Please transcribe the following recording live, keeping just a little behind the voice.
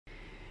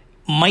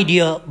My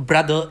dear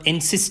brother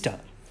and sister,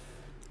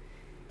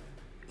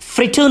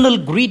 fraternal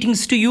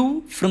greetings to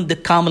you from the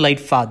Carmelite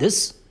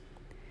fathers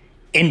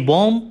and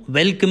warm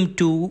welcome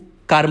to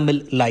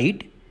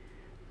Carmelite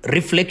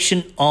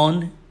reflection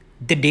on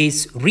the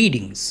day's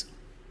readings.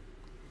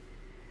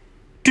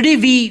 Today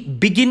we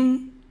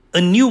begin a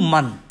new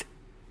month,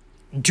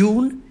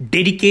 June,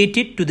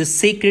 dedicated to the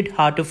Sacred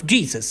Heart of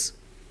Jesus.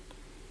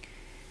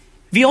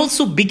 We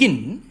also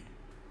begin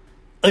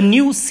a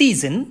new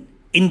season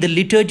in the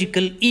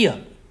liturgical year.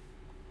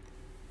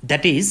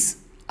 That is,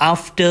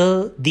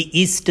 after the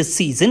Easter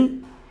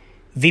season,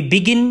 we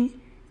begin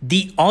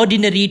the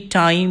ordinary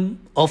time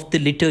of the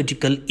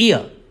liturgical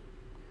year.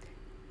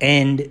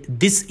 And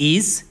this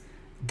is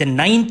the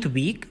 9th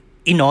week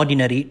in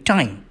ordinary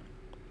time.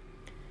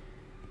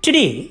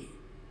 Today,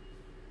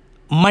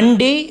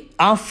 Monday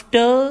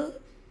after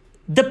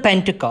the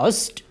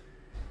Pentecost,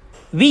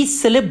 we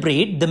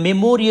celebrate the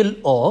memorial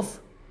of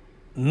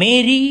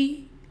Mary,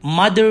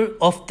 Mother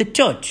of the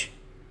Church.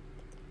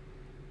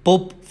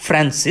 Pope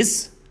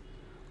Francis,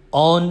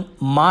 on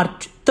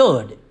March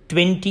 3rd,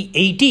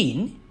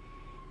 2018,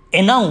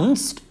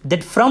 announced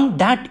that from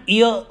that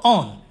year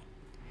on,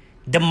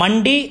 the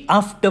Monday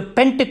after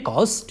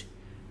Pentecost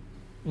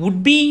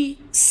would be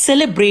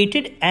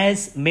celebrated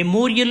as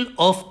Memorial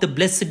of the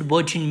Blessed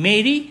Virgin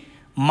Mary,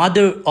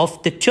 Mother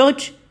of the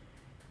Church,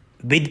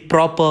 with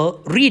proper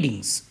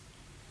readings.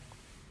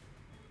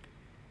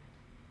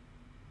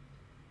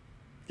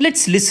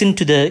 Let's listen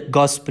to the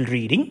Gospel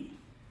reading.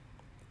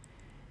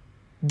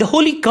 The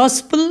Holy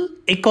Gospel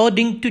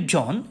according to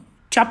John,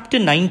 chapter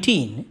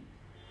 19,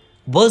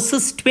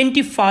 verses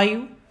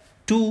 25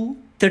 to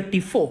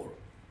 34.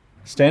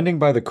 Standing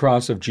by the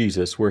cross of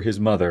Jesus were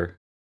his mother,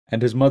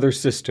 and his mother's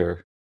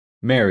sister,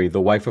 Mary the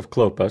wife of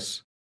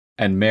Clopas,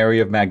 and Mary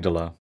of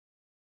Magdala.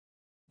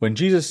 When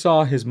Jesus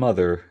saw his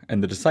mother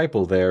and the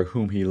disciple there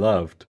whom he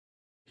loved,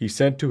 he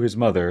said to his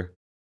mother,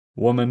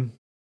 "Woman,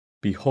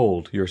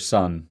 behold your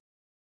son."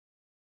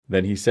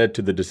 Then he said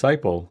to the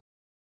disciple,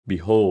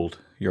 "Behold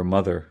your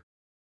mother."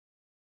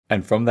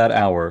 And from that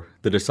hour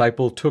the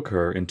disciple took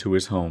her into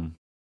his home.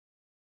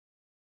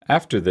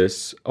 After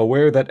this,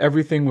 aware that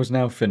everything was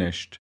now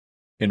finished,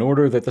 in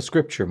order that the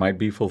scripture might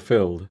be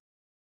fulfilled,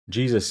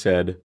 Jesus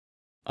said,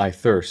 "I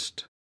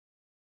thirst."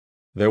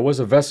 There was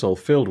a vessel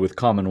filled with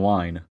common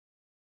wine.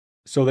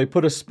 So they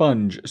put a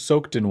sponge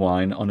soaked in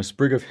wine on a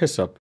sprig of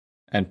hyssop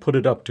and put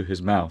it up to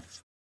his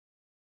mouth.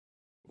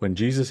 When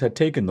Jesus had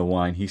taken the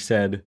wine, he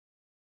said,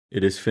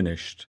 "It is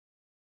finished."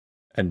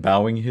 And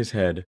bowing his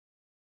head,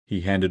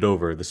 he handed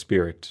over the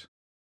Spirit.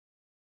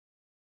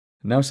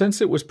 Now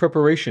since it was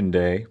preparation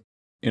day,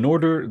 in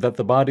order that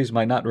the bodies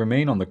might not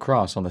remain on the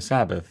cross on the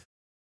Sabbath,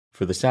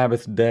 for the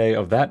Sabbath day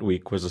of that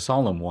week was a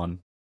solemn one,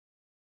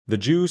 the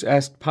Jews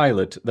asked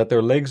Pilate that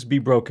their legs be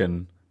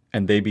broken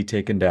and they be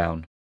taken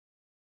down.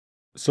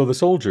 So the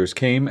soldiers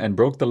came and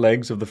broke the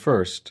legs of the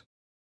first,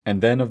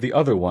 and then of the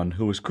other one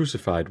who was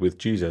crucified with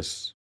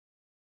Jesus.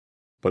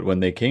 But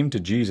when they came to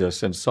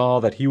Jesus and saw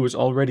that he was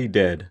already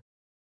dead,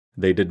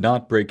 they did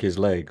not break his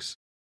legs.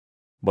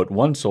 But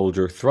one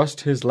soldier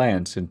thrust his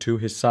lance into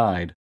his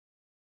side,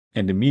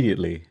 and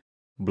immediately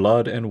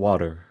blood and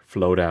water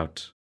flowed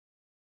out.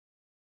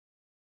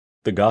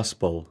 The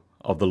Gospel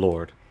of the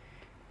Lord.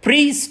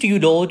 Praise to you,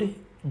 Lord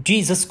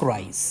Jesus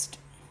Christ.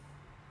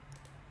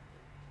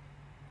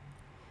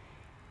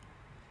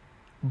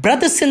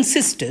 Brothers and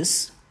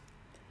sisters,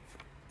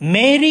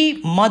 Mary,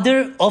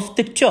 Mother of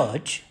the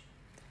Church,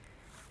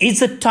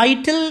 is a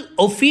title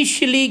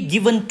officially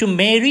given to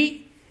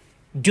Mary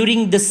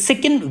during the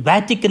Second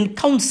Vatican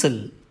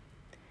Council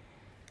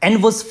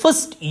and was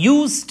first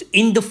used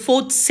in the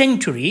 4th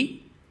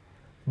century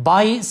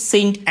by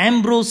Saint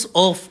Ambrose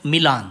of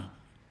Milan.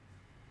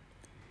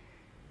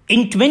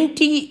 In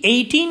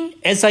 2018,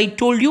 as I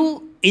told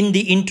you in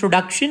the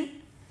introduction,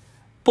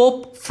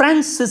 Pope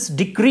Francis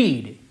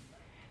decreed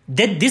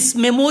that this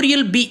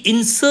memorial be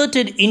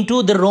inserted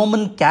into the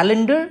Roman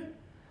calendar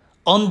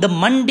on the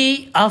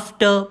Monday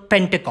after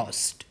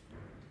Pentecost.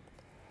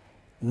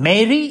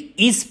 Mary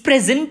is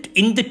present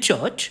in the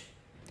church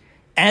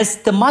as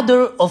the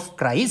mother of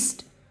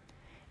Christ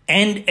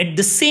and at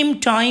the same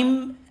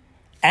time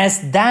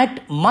as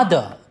that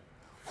mother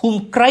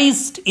whom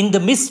Christ in the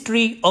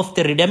mystery of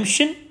the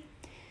redemption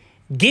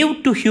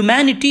gave to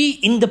humanity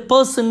in the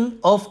person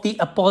of the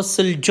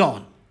Apostle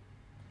John.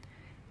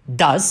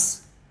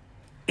 Thus,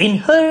 in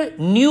her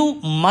new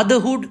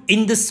motherhood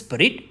in the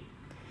Spirit,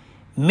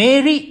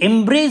 Mary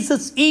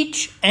embraces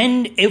each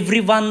and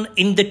everyone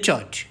in the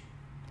church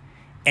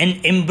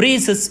and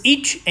embraces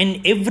each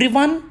and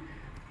everyone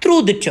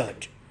through the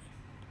church.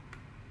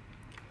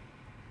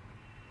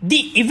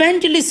 The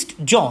evangelist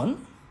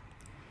John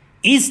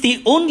is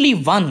the only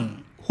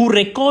one who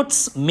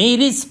records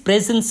Mary's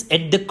presence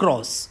at the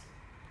cross.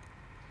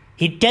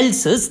 He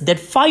tells us that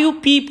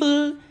 5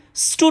 people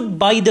stood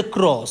by the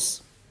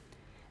cross.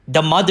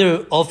 The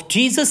mother of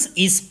Jesus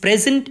is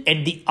present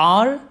at the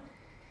hour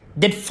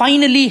that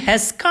finally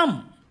has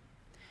come.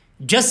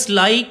 Just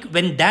like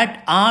when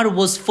that hour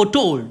was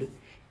foretold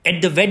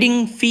at the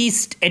wedding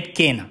feast at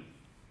Cana.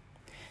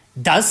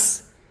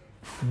 Thus,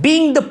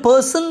 being the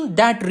person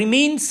that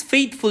remains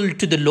faithful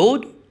to the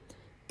Lord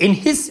in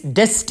his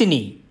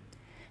destiny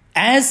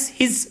as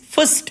his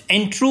first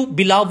and true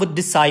beloved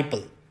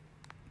disciple,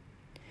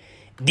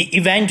 the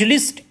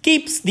evangelist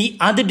keeps the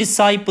other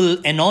disciple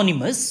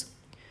anonymous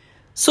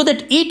so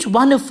that each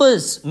one of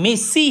us may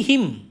see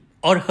him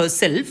or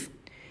herself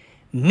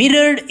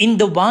mirrored in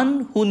the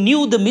one who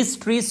knew the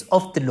mysteries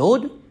of the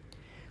Lord,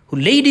 who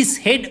laid his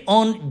head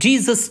on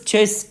Jesus'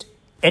 chest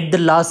at the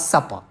Last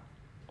Supper.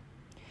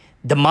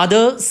 The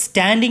mother,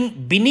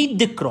 standing beneath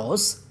the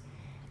cross,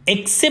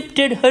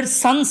 accepted her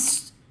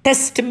son's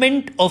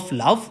testament of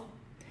love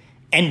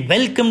and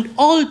welcomed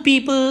all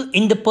people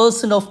in the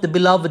person of the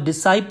beloved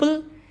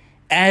disciple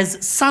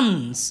as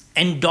sons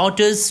and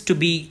daughters to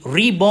be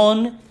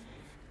reborn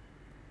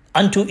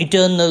unto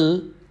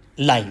eternal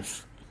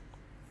life.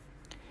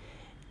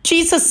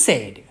 Jesus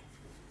said,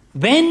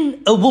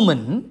 when a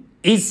woman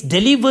is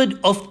delivered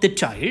of the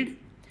child,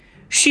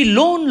 she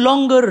no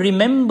longer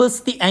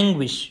remembers the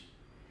anguish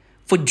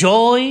for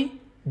joy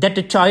that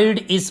a child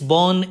is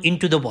born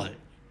into the world.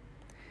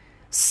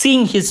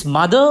 Seeing his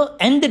mother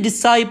and the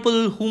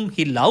disciple whom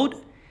he loved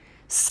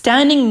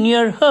standing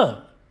near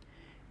her,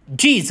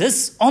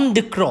 Jesus on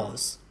the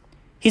cross,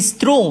 his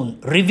throne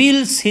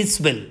reveals his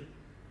will.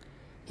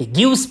 He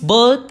gives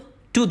birth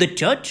to the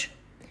church,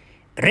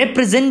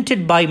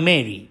 represented by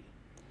Mary,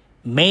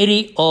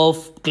 Mary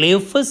of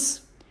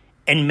Clopas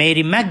and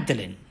Mary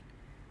Magdalene,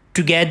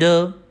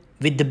 together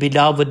with the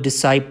beloved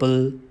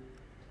disciple,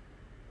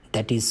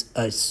 that is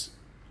us.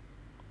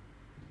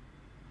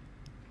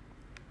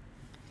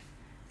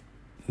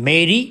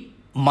 Mary,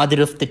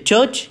 Mother of the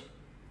Church,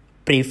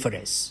 pray for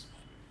us.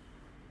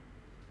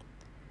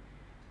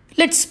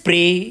 Let's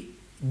pray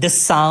the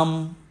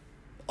Psalm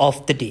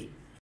of the day.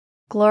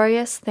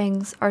 Glorious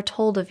things are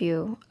told of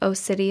you, O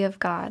city of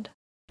God.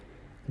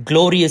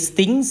 Glorious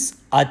things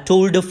are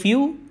told of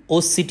you, O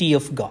city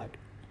of God.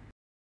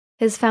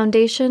 His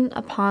foundation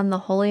upon the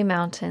holy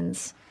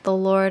mountains the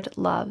Lord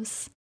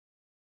loves,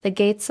 the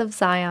gates of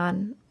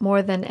Zion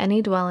more than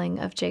any dwelling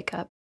of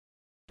Jacob.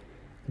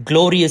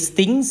 Glorious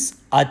things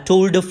are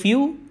told of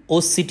you, O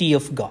city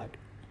of God.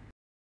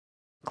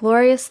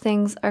 Glorious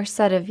things are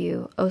said of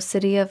you, O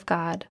city of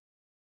God,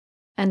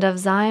 and of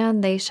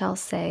Zion they shall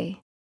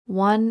say,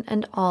 one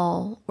and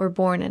all were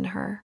born in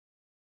her.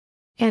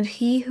 And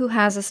he who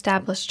has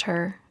established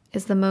her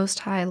is the Most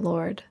High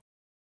Lord.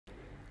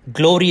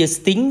 Glorious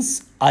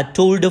things are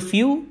told of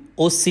you,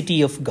 O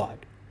city of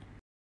God.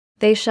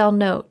 They shall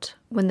note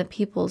when the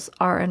peoples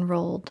are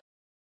enrolled.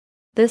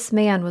 This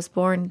man was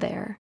born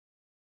there,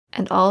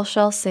 and all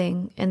shall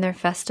sing in their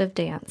festive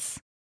dance.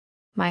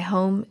 My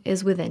home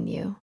is within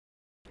you.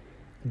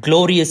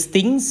 Glorious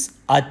things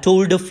are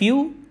told of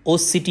you, O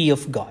city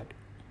of God.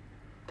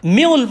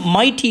 May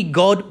Almighty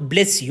God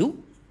bless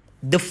you,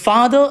 the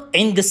Father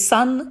and the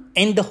Son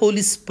and the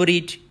Holy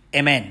Spirit.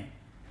 Amen.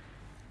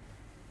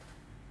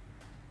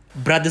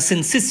 Brothers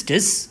and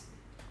sisters,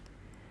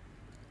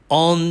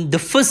 on the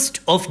 1st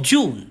of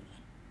June,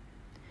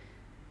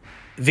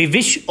 we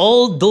wish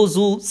all those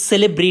who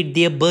celebrate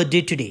their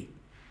birthday today.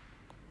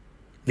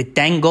 We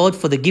thank God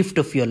for the gift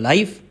of your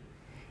life,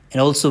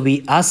 and also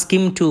we ask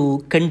Him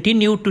to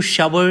continue to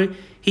shower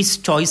His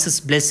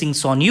choicest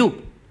blessings on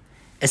you,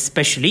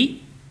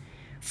 especially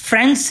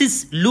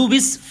Francis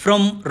Lewis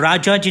from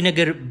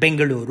Rajajinagar,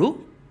 Bengaluru,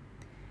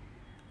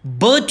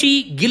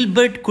 Bertie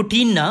Gilbert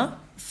Kutina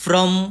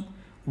from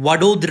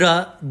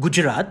Vadodara,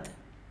 Gujarat,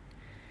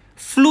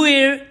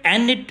 Fleur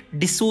Annette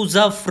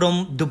D'Souza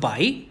from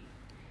Dubai,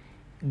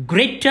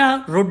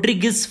 Greta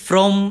Rodriguez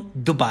from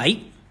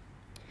Dubai,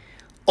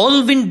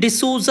 Alvin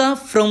D'Souza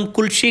from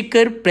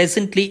Kulshekar,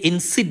 presently in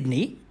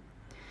Sydney,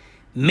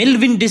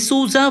 Melvin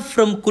D'Souza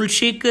from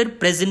Kulshekar,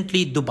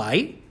 presently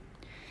Dubai,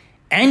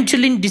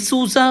 Angeline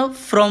D'Souza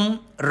from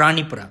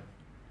Ranipura.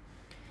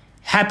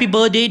 Happy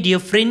birthday, dear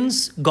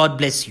friends. God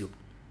bless you.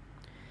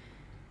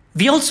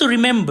 We also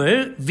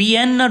remember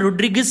Vienna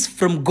Rodriguez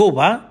from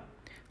Goa,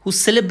 who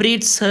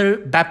celebrates her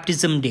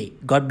baptism day.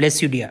 God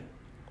bless you, dear.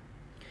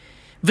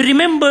 We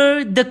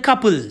remember the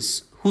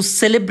couples who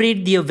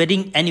celebrate their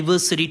wedding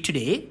anniversary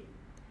today.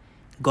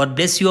 God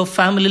bless your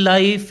family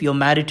life, your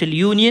marital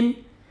union,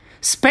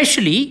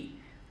 especially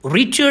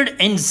Richard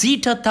and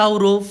Zita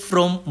Tauro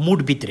from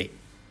Mudbitre.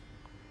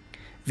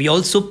 We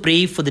also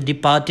pray for the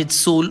departed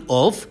soul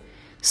of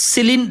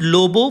Celine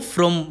Lobo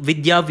from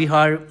Vidya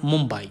Vihar,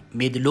 Mumbai.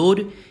 May the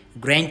Lord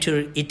grant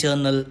her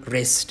eternal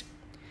rest.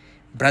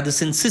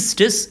 Brothers and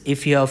sisters,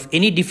 if you have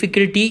any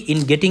difficulty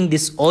in getting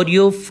this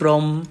audio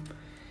from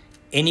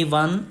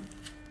anyone,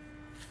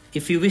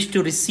 if you wish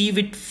to receive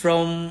it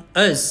from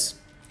us,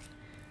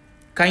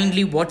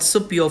 kindly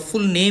WhatsApp your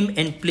full name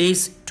and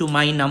place to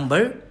my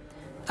number.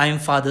 I am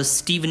Father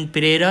Stephen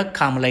Pereira,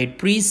 Carmelite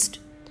priest,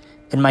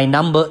 and my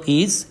number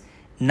is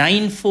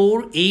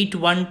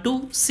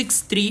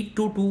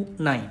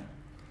 94812-63229.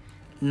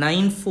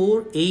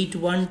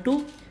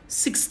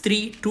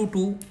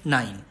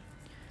 94812-63229.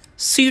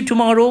 See you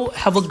tomorrow.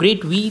 Have a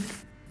great week.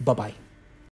 Bye-bye.